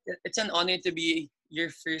 It's an honor to be your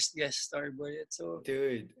first guest star, boy. It's so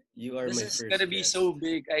dude, you are this my is first gonna be guest. so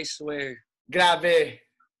big, I swear. Grabe.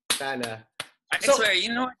 Sana. I So, swear,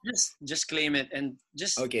 you know what? Just claim it and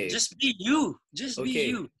okay. just be you. Just be Okay.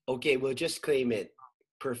 you. Okay, we'll just claim it.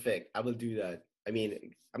 Perfect. I will do that. I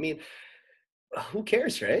mean, who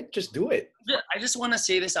cares, right? Just do it. I just want to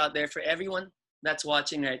say this out there for everyone that's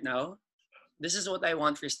watching right now. This is what I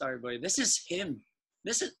want for Starboy. This is him.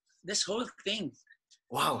 This is this whole thing.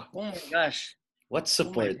 Wow. Oh my gosh. What Oh my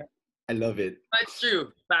support. god. I love it. That's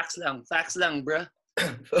true. Facts lang, bruh.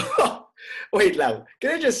 Wait, Lau.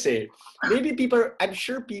 Can I just say, I'm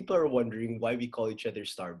sure people are wondering why we call each other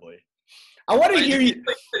Starboy. I want to Why do hear you you.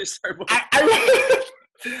 play Starboy?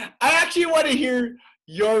 I actually want to hear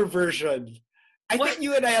your version. I What? think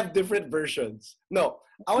you and I have different versions. No,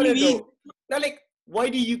 I What want do to you mean? know. Now, like, why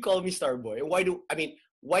do you call me Starboy? And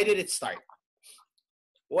why did it start?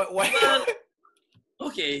 Why? Well,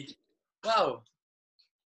 okay. Wow.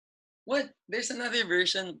 What? There's another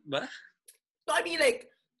version, ba? No, I mean, like,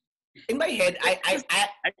 in my head, I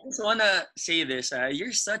just wanna say this.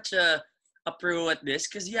 You're such a a pro at this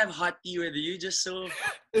because you have hot tea with you. Just so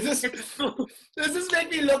Does it's this, so does this make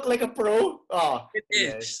me look like a pro? Oh, it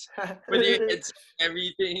yeah. is with your heads,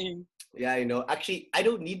 everything. Yeah, I know. Actually, I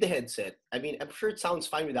don't need the headset. I mean, I'm sure it sounds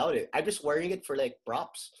fine without it. I'm just wearing it for like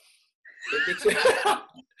props. It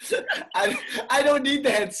makes I don't need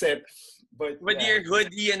the headset. But With yeah. your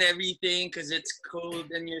hoodie and everything because it's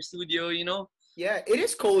cold in your studio, you know? Yeah, it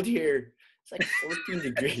is cold here. It's like 14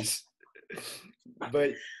 degrees.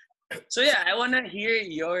 But So yeah, I want to hear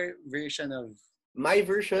your version of my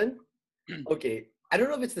version, okay, I don't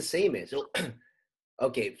know if it's the same as. So,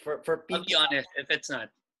 okay, for I'll people, be honest if it's not.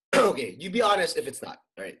 okay, you be honest if it's not.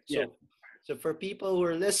 All right. Yeah. So for people who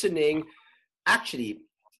are listening, actually,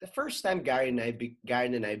 the first time Gary and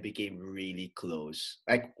I became really close.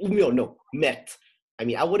 Like no, met. I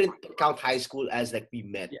mean, I wouldn't count high school as like we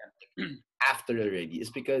met Yeah. after already. It's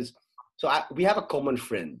because we have a common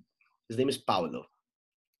friend. His name is Paolo,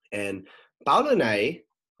 and Paolo and I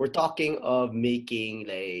were talking of making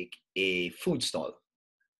like a food stall.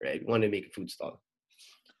 Right, we want to make a food stall.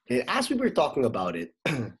 And as we were talking about it,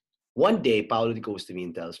 one day Paolo goes to me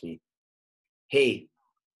and tells me, "Hey,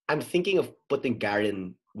 I'm thinking of putting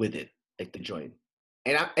Garen with it, like to join."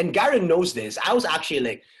 And Garen knows this. I was actually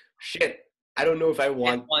like, "Shit, I don't know if I It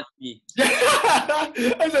want." want me.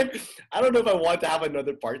 I was like, "I don't know if I want to have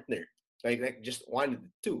another partner. Like just one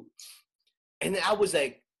two." And then I was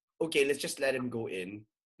like, "Okay, let's just let him go in,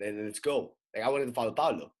 then let's go." Like I wanted to follow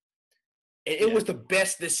Paolo. And it Yeah. was the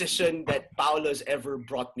best decision that Paolo's ever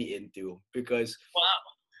brought me into because Wow.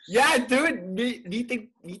 yeah, dude,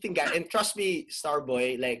 meeting guy, and trust me,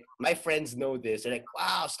 Starboy, like my friends know this. They're like,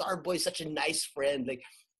 wow, Starboy is such a nice friend. Like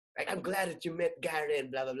I'm glad that you met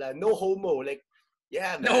Garen, blah blah blah. No homo, like,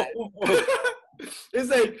 yeah, No. man. It's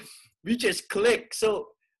like we just click. So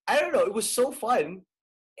I don't know, it was so fun.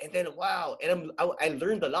 And then wow, and I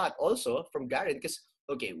learned a lot also from Garen because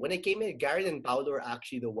okay, when I came in, Garen and Paolo are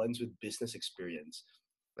actually the ones with business experience.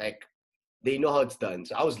 Like they know how it's done.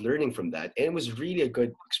 So I was learning from that, and it was really a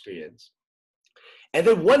good experience. And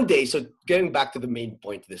then one day, so getting back to the main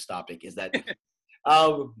point of this topic is that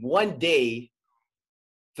one day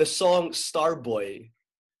the song Starboy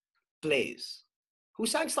plays. Who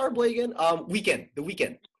sang Starboy again? Weekend, The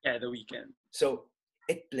Weekend. Yeah, the weekend. So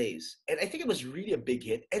it plays, and I think it was really a big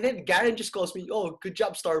hit. And then Garen just calls me, "Oh, good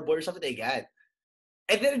job, Starboy," or something like that.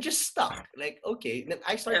 And then it just stuck. Like, okay. And then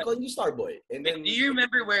I started Yeah. calling you Starboy. And then Do you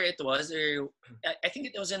remember where it was? Or I think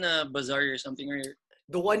it was in a bazaar or something, or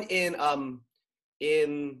the one in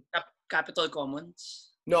Capital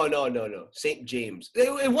Commons. no. St. James.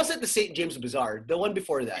 It wasn't the St. James Bazaar. The one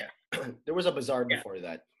before that. There was a bazaar Yeah. before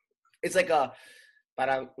that. It's like a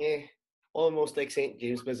parang almost like St.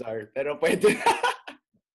 James Bazaar. Pero pwede.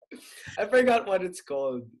 I forgot what it's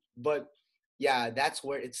called. But yeah, that's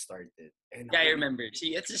where it started. And Yeah, I remember.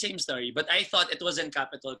 See, it's the same story, but I thought it was in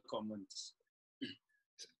Capital Commons.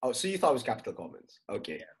 oh, so you thought it was Capital Commons.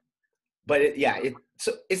 Okay. Yeah. But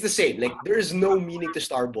so it's the same. Like there is no meaning to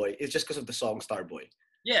Starboy. It's just because of the song Starboy.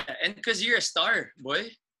 Yeah, and because you're a star,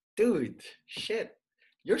 boy. Dude, shit.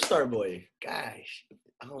 You're Starboy. Gosh.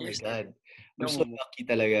 Oh my You're a star. god. No I'm so homo. lucky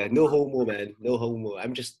talaga. No homo, man. No homo.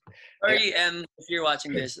 I'm just Sorry, if you're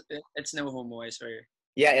watching this, it's no homo, I swear.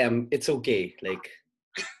 yeah, it's okay. Like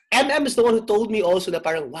MM is the one who told me also that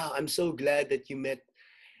parang, wow, I'm so glad that you met.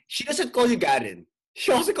 She doesn't call you Garen.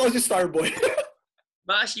 She also calls you Starboy.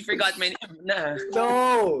 Baka she forgot my name na.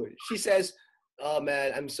 No. She says, oh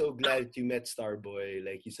man, I'm so glad that you met Starboy.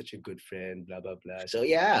 Like he's such a good friend, blah blah blah. So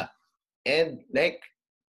yeah. And like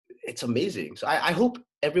it's amazing. So I hope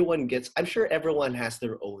everyone gets I'm sure everyone has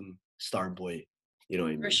their own Starboy. You know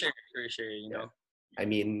what I mean? For sure, you know. I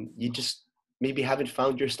mean, you just maybe haven't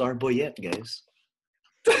found your Starboy yet, guys.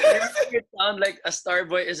 You make it sound like a star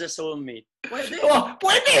boy is a soulmate. Pwede. Oh,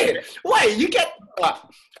 pwede. Why? You get.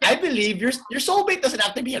 I believe your soulmate doesn't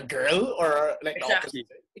have to be a girl or like the Exactly. opposite.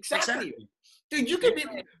 Exactly. Exactly. Dude, you can be.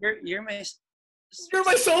 You're my You're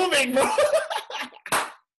my soulmate, bro.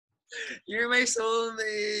 you're my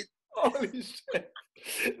soulmate. Holy shit.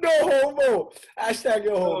 No homo. Hashtag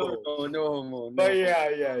no homo. No homo. No. But yeah.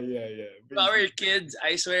 To our kids,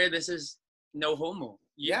 I swear this is no homo.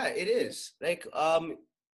 Yeah, it is. Like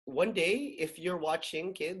one day if you're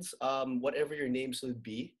watching kids, whatever your names would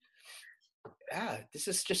be, yeah, this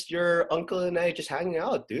is just your uncle and I just hanging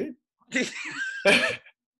out, dude.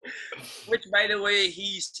 Which, by the way,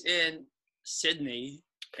 he's in Sydney.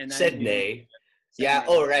 And Sydney. Yeah.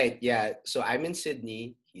 Oh, right. Yeah. So I'm in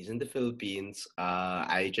Sydney. He's in the Philippines.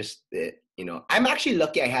 I just, I'm actually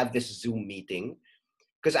lucky I have this Zoom meeting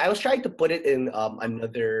because I was trying to put it in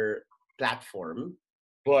another platform,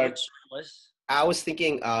 but Which was I was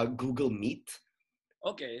thinking Google Meet.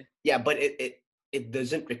 Okay. Yeah, but it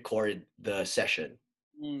doesn't record the session.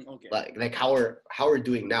 Okay. Like how we're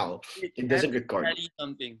doing now. Wait, It I have doesn't to record. tell you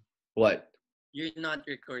something. What? You're not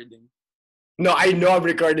recording. No, I know I'm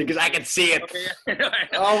recording because I can see it. Okay.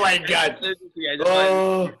 Oh my god. I just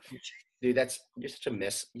Oh, wanted dude, you're such a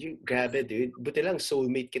mess. You grab it, dude. Buti lang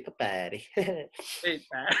soulmate kita, pare. wait,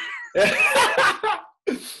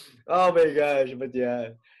 Oh my gosh, but yeah.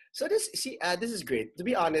 So this is great. To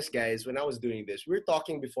be honest, guys, when I was doing this, we were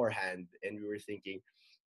talking beforehand, and we were thinking.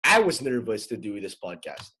 I was nervous to do this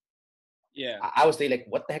podcast. yeah. I was thinking, like,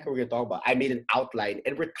 what the heck are we gonna talk about? I made an outline,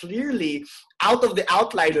 and we're clearly out of the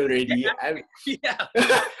outline already. Yeah.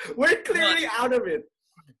 We're clearly out of it,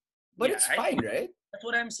 but Yeah, it's fine, right? That's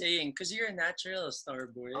what I'm saying. Because you're a natural,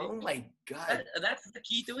 Starboy. Oh my god! That's the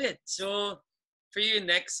key to it. So, for your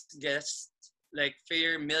next guest, like for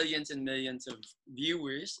your millions and millions of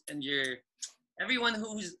viewers, and everyone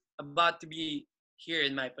who's about to be here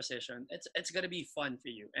in my position, it's gonna be fun for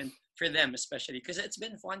you and for them especially because it's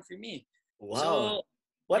been fun for me. Wow! So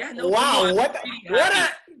What? yeah, no, Wow! I'm What? really What?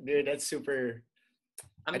 happy. Dude, that's super.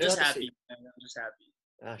 I I'm don't know just how to say. happy. Man. I'm just happy.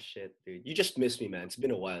 Ah shit, dude! You just missed me, man. It's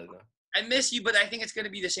been a while now. I miss you, but I think it's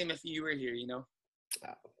gonna be the same if you were here. You know.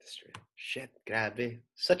 Ah, that's true. Shit, grabe.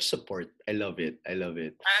 Such support. I love it. I love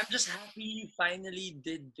it. I'm just happy you finally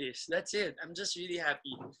did this. That's it. I'm just really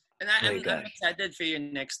happy. And My I'm gosh. excited for your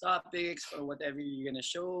next topics or whatever you're going to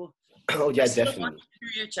show. Oh yeah, I still want definitely. to do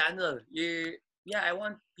your channel. I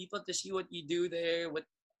want people to see what you do there, what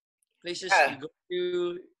places Yeah. you go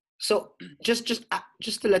to. So just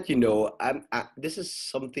to let you know, this is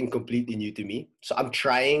something completely new to me. So I'm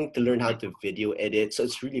trying to learn how to video edit. So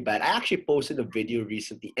it's really bad. I actually posted a video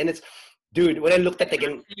recently, and it's, dude. When I looked at it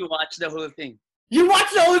again, You watch the whole thing. you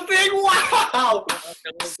watched the whole thing. Wow. You watch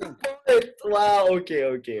the whole thing. Support. Wow. Okay.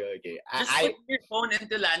 Just put your phone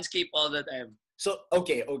into landscape all the time. So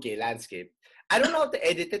okay. Landscape. I don't know how to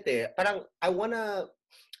edit it. Parang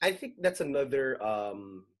I think that's another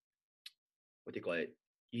what do you call it?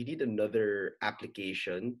 You need another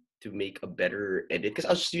application to make a better edit because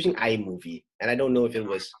I was just using iMovie and I don't know if it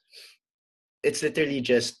was. It's literally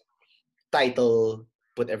just title,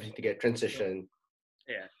 put everything together, transition.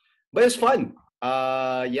 Yeah. But it's fun.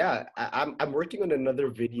 Yeah, I'm working on another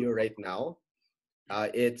video right now.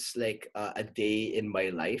 It's like a day in my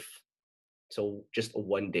life. So just a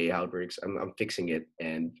one day how it works. I'm fixing it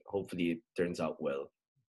and hopefully it turns out well.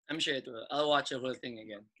 I'm sure it will. I'll watch the whole thing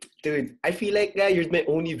again. Dude, I feel like you're my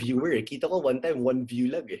only viewer. Kita ko one time, one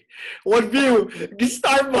view lang eh. One view!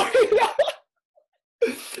 Starboy!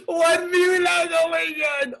 One view lang! Oh my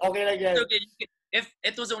God! Okay lang yan. Okay, if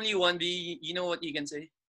it was only one V, you know what you can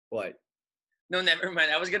say? What? No, never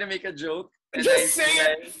mind. I was gonna make a joke. Just say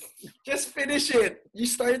it! Just finish it! You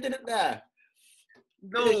started it na.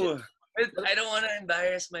 No, I don't want to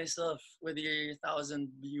embarrass myself with your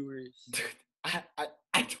 1,000 viewers.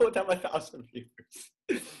 I don't have 1,000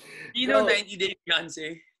 viewers. You know 90 Day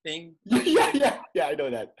Fiancé thing? Yeah, I know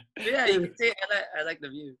that. Yeah, you can say I like the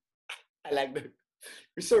view. I like that.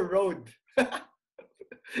 You're so road.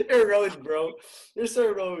 You're road, bro. You're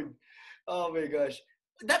so road. Oh my gosh.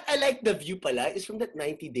 That I like the view pala is from that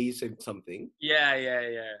 90 days and something. Yeah.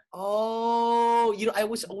 Oh, I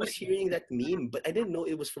was always hearing that meme, but I didn't know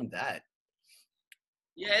it was from that.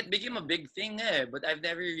 Yeah, it became a big thing, but I've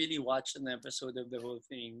never really watched an episode of the whole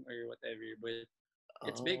thing or whatever. But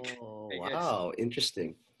it's big. Oh, I guess. wow.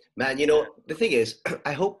 Interesting. Man, the thing is,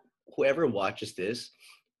 I hope whoever watches this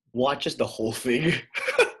watches the whole thing.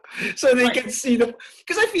 So they can see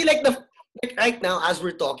because I feel like right now as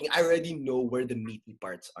we're talking, I already know where the meaty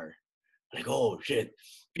parts are. Like, oh shit,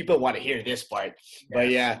 people want to hear this part.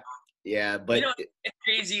 But but it's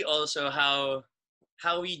crazy also how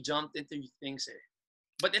we jumped into things here.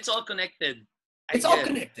 But it's all connected. It's all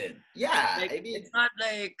connected. Yeah. Like, I mean, it's not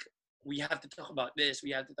like we have to talk about this.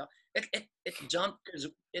 We have to talk. It jumped because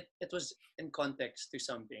it was in context to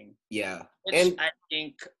something. Yeah. Which And I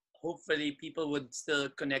think hopefully people would still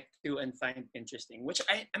connect to and find interesting. Which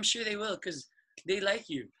I'm sure they will because they like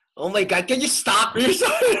you. oh my God, can you stop? You're so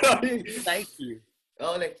annoying. They like you.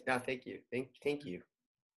 Oh, no, thank you. Thank you.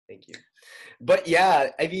 But yeah,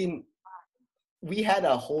 I mean, we had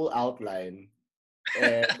a whole outline.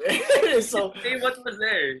 And so Hey, what was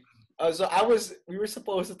there? we were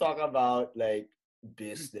supposed to talk about like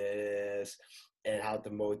business and how to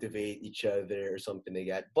motivate each other or something like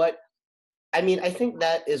that. But I mean, I think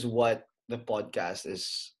that is what the podcast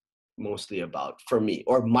is mostly about for me,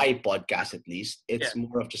 or my podcast at least. It's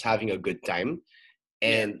more of just having a good time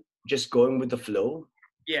and just going with the flow.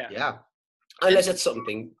 Yeah. Yeah. Unless it's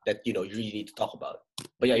something that you really need to talk about.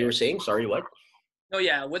 But yeah, you Yeah. were saying, sorry, what? No,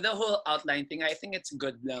 yeah, with the whole outline thing, I think it's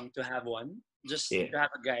good lang to have one, just Yeah. to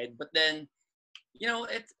have a guide. But then,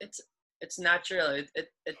 it's natural.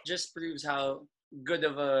 It just proves how good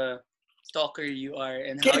of a talker you are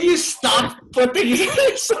and how Can you you stop putting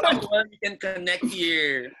this how on? well you can connect to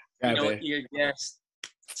your Grabe. to your guest.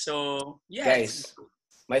 So yeah, it's Guys,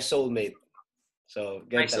 my soulmate. So,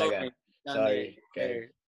 my gan talaga. soulmate down there. Sorry, okay.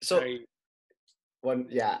 There, So, sorry.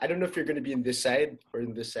 I don't know if you're gonna be in this side or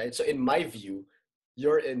in this side. So, in my view,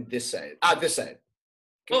 you're in this side. This side.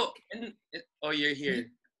 Okay. Oh, oh, you're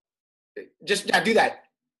here. Just do that.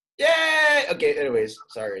 Yay! Okay. Anyways,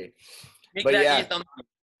 sorry. Make But that your yeah, thumbnail.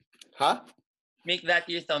 huh? Make that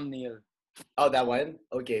your thumbnail. Oh, that one.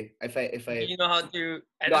 Okay. If Do I you know how to?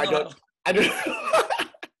 I no, don't I know how. don't. I don't.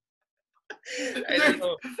 I don't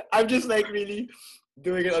know. I'm just like really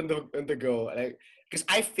doing it on the go, like because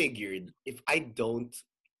I figured if I don't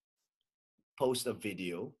post a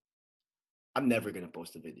video, I'm never gonna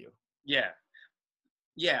post a video. Yeah,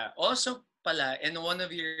 yeah. Also, pala, in one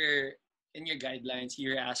of your guidelines,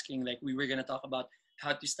 you're asking like we were gonna talk about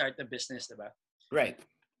how to start a business, diba? Right.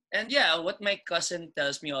 And yeah, what my cousin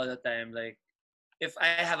tells me all the time, like if I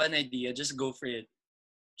have an idea, just go for it.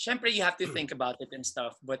 Syempre, you have to think about it and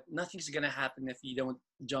stuff, but nothing's gonna happen if you don't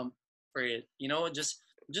jump for it.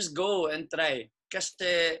 Just go and try.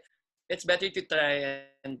 Kasi it's better to try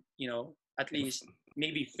and at least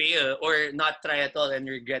maybe fail or not try at all and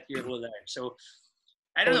regret your whole life. So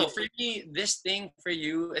I don't Oh know. yeah. For me, this thing for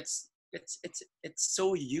you, it's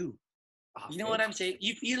so you. Oh, You know what I'm saying?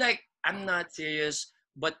 You feel like I'm not serious,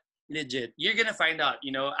 but legit. You're gonna find out.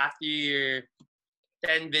 After your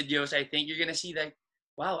 10 videos, I think you're gonna see like,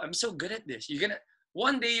 wow, I'm so good at this.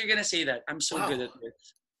 One day you're gonna say that I'm so good wow. at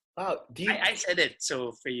this. Wow. Do you? I said it.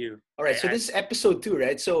 So for you, All right. So this is episode 2,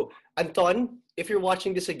 right? So Anton, if you're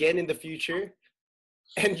watching this again in the future,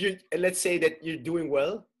 and let's say that you're doing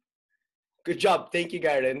well, good job. Thank you,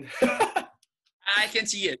 Garen. I can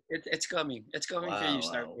see it. It's coming. It's coming for you,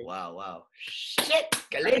 wow. Starboy. Wow. Shit. I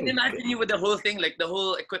can Galing. imagine you with the whole thing, like the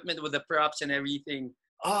whole equipment with the props and everything.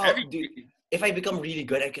 Oh, dude. Everything. If I become really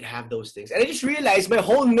good, I could have those things. And I just realized my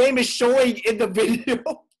whole name is showing in the video.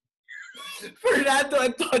 Fernando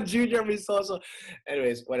Anton Jr. Misoso.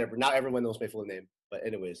 Anyways, whatever. Now everyone knows my full name. But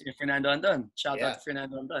anyways, Fernando Anton. Shout out yeah, to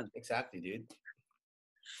Fernando Anton. exactly, dude.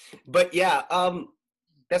 But yeah,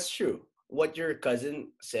 that's true. What your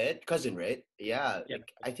cousin, right? Yeah, Yeah.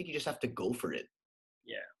 like I think you just have to go for it.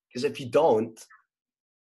 Yeah. Because if you don't,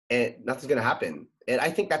 nothing's gonna happen. And I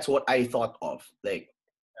think that's what I thought of. Like,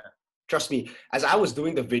 trust me, as I was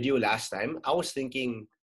doing the video last time, I was thinking,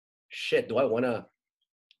 shit, do I wanna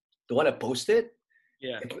post it?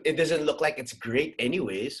 Yeah. It doesn't look like it's great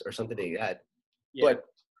anyways, or something like that. Yeah. But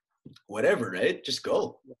whatever, right? Just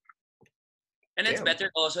go. And it's Damn. better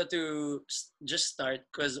also to just start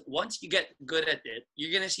because once you get good at it,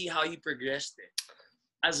 you're gonna see how you progressed it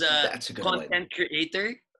as a That's a good content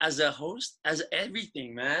creator, as a host, as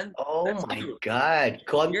everything, man. Oh That's my you. God, You're a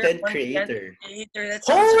content creator. creator. That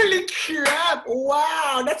sounds Holy crap!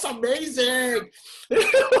 Wow, that's amazing.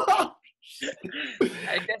 I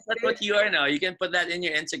guess that's what you are now. You can put that in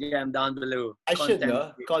your Instagram down below. I should Content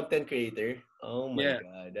know. creator. Content creator. Oh my Yeah.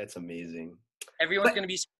 God, that's amazing. Everyone's But- gonna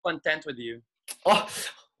be so content with you. Oh,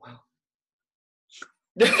 wow.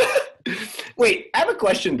 Wait, I have a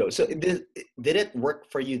question though. So did it work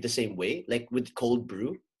for you the same way, like with cold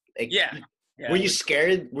brew? Like, Yeah. Yeah. Were you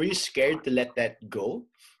scared? Were you scared to let that go?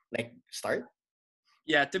 Like start?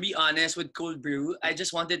 Yeah, to be honest, with cold brew, I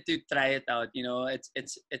just wanted to try it out.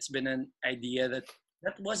 It's been an idea that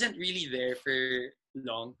wasn't really there for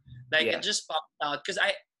long. Like Yeah. it just popped out because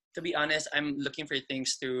to be honest, I'm looking for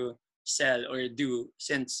things to sell or do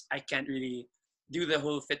since I can't really do the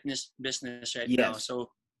whole fitness business right now. Yes.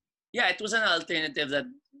 So yeah, it was an alternative that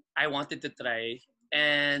I wanted to try.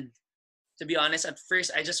 And to be honest, at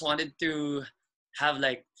first I just wanted to have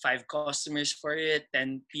like 5 customers for it,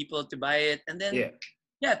 10 people to buy it, and then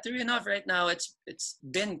Yeah. true enough, right now it's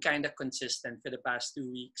been kind of consistent for the past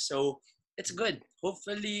 2 weeks, so it's good.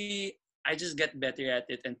 Hopefully, I just get better at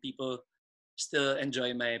it and people still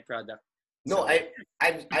enjoy my product. No, So,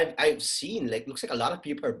 I've seen like looks like a lot of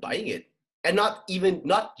people are buying it, and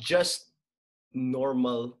not just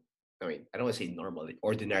normal. I mean, I don't want to say normal, like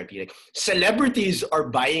ordinary people. Like celebrities are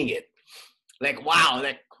buying it. Like wow,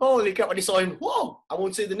 like holy crap! When I saw him, whoa! I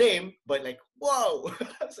won't say the name, but like whoa!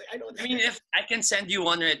 I was like, I don't. I mean, if I can send you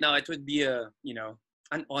one right now, it would be an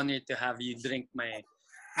honor to have you drink my.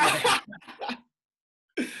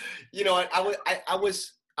 You know what?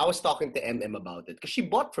 I was talking to MM about it because she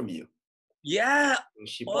bought from you. Yeah,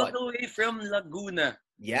 She all bought. the way from Laguna.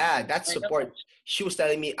 Yeah, that's My support. gosh. She was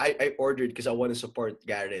telling me I ordered because I want to support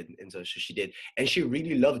Garen, and so she did, and she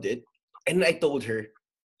really loved it. And I told her,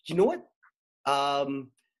 you know what?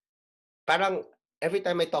 Um, Parang every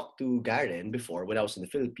time I talked to Garen before when I was in the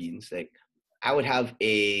Philippines, like I would have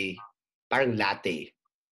a parang latte,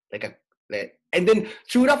 like a and then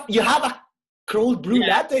true enough, you have a cold brew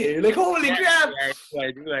Yeah, latte. You're like, holy yeah, crap! yeah,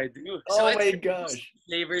 I do. So Oh my it's mostly gosh,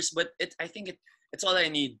 flavors, but I think it's all I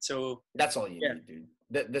need. So that's all you yeah. need, dude.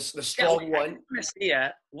 The Yeah, strong wait, I one. just want to say,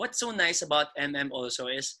 what's so nice about also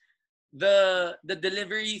is the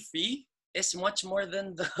delivery fee is much more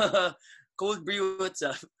than the cold brew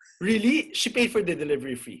itself. Really, she paid for the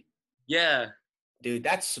delivery fee. Yeah, Dude,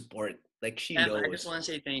 that's support. Like she I just knows. want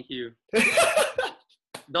to say thank you,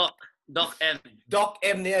 Doc Doc M. Doc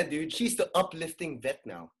M, yeah, dude. She's the uplifting vet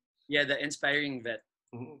now. Yeah, the inspiring vet.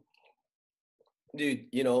 Mhm. Dude,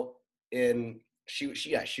 you know, and she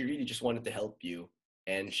really just wanted to help you,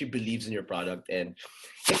 and she believes in your product. And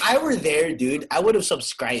if I were there, dude, I would have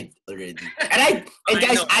subscribed already. And I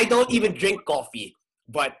guys, know. I don't even drink coffee,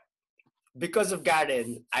 but because of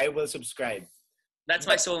Garen, I will subscribe. That's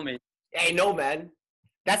my But soulmate. I know, man.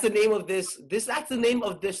 That's the name of this. That's the name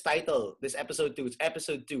of this title. This episode 2. It's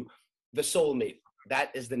episode 2. The soulmate.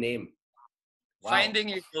 That is the name. Wow. Finding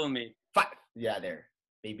your soulmate. Yeah, there.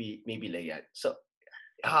 Maybe like that. So,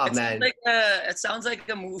 man. It sounds like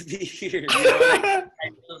a movie here. You know, like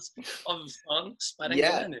titles of songs. Parang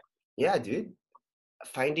Yeah. ganun eh. Yeah, dude.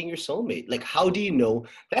 Finding your soulmate. Like, how do you know?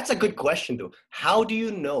 That's a good question, though. How do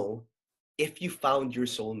you know if you found your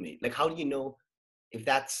soulmate? Like, how do you know if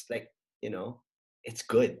that's like, it's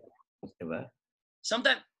good? Diba?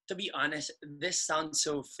 Sometimes, to be honest, this sounds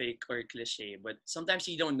so fake or cliche, but sometimes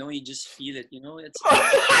you don't know, you just feel it. You know, It's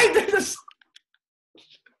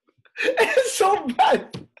so bad.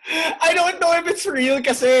 I don't know if it's real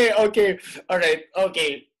kasi, okay, all right,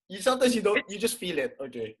 okay. Sometimes you just feel it,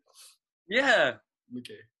 okay. yeah,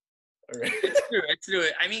 Okay, all right. it's true. It's true.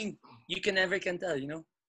 I mean, you can never can tell. You know,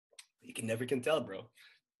 You can never can tell, bro.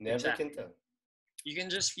 Never exactly. can tell. You can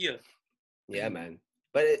just feel. Yeah, man.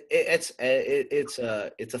 But it's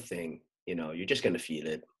a thing. You're just gonna feel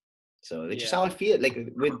it. So that's just Yeah. how I feel. Like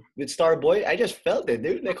with Starboy, I just felt it,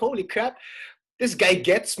 dude. Like holy crap, this guy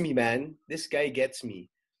gets me, man. This guy gets me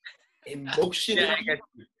Yeah, I emotionally. get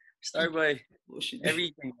you. Starboy, Emotionally.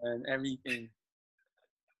 everything, man, everything.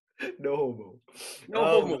 No homo. No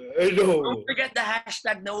homo. No Don't homo. forget the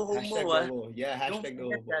hashtag no homo. Hashtag no homo. Yeah, Don't hashtag no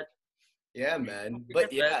forget homo. that. Yeah, Don't man. forget But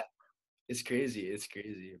that. yeah, it's crazy. It's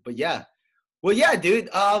crazy. But yeah. Well, yeah, dude.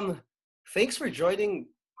 Thanks for joining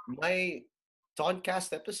my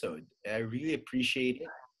Toncast episode. I really appreciate it.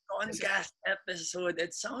 Podcast episode.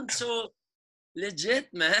 It sounds so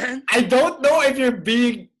legit, man. I don't know if you're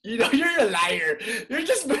being, you're a liar. You're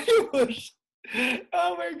just being pushed.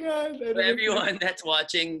 Oh my god. I don't For know if everyone that's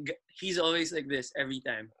watching, he's always like this every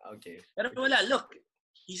time. Okay. Pero wala, look,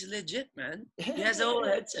 he's legit, man. He has a whole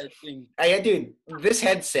headset thing. Yeah, dude. This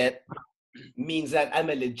headset means that I'm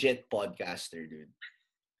a legit podcaster, dude.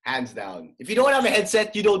 Hands down. If you don't have a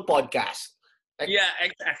headset, you don't podcast. Like, Yeah,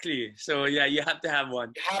 exactly. So yeah, you have to have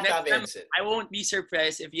one. you have to Next have a time, headset. I won't be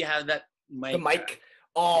surprised if you have that mic. The mic.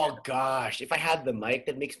 Oh gosh, if I had the mic,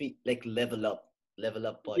 that makes me like level up Yeah,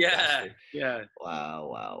 podcaster. yeah.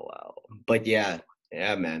 Wow. But yeah,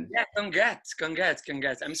 man. Yeah, congrats.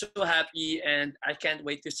 I'm so happy and I can't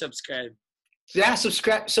wait to subscribe. Yeah,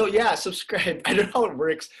 subscribe. So yeah, subscribe. I don't know how it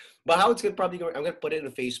works, but how it's gonna probably go. I'm gonna put it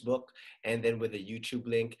on Facebook and then with a YouTube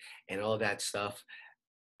link and all that stuff.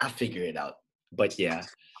 I'll figure it out. But yeah,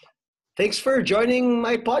 thanks for joining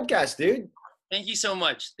my podcast, dude. Thank you so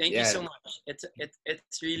much. Thank you Yeah. so much.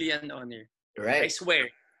 It's really an honor. I Right. swear.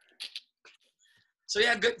 So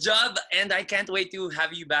yeah, good job, and I can't wait to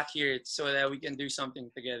have you back here so that we can do something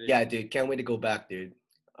together. Yeah, dude. Can't wait to go back, dude.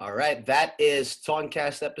 All right, that is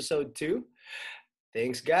Toncast episode 2.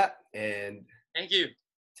 Thanks, Gap, and Thank you.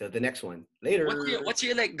 till the next one. Later. What's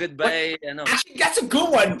your like goodbye? Actually, that's a good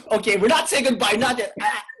one. Okay, we're not saying goodbye. Not yet.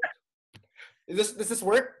 Does this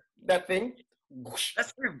work? That thing?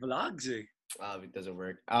 That's for vlogs. Eh? It doesn't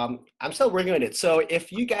work. I'm still working on it. So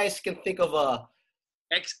if you guys can think of a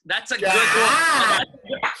That's a good one.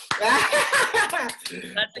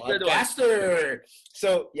 That's a good one. Podcaster.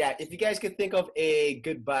 So yeah, if you guys can think of a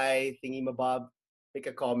goodbye thingy mabob, make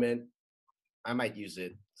a comment. I might use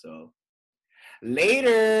it. So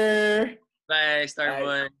later. Bye,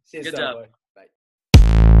 Starboy. See you, Good job. Starboy.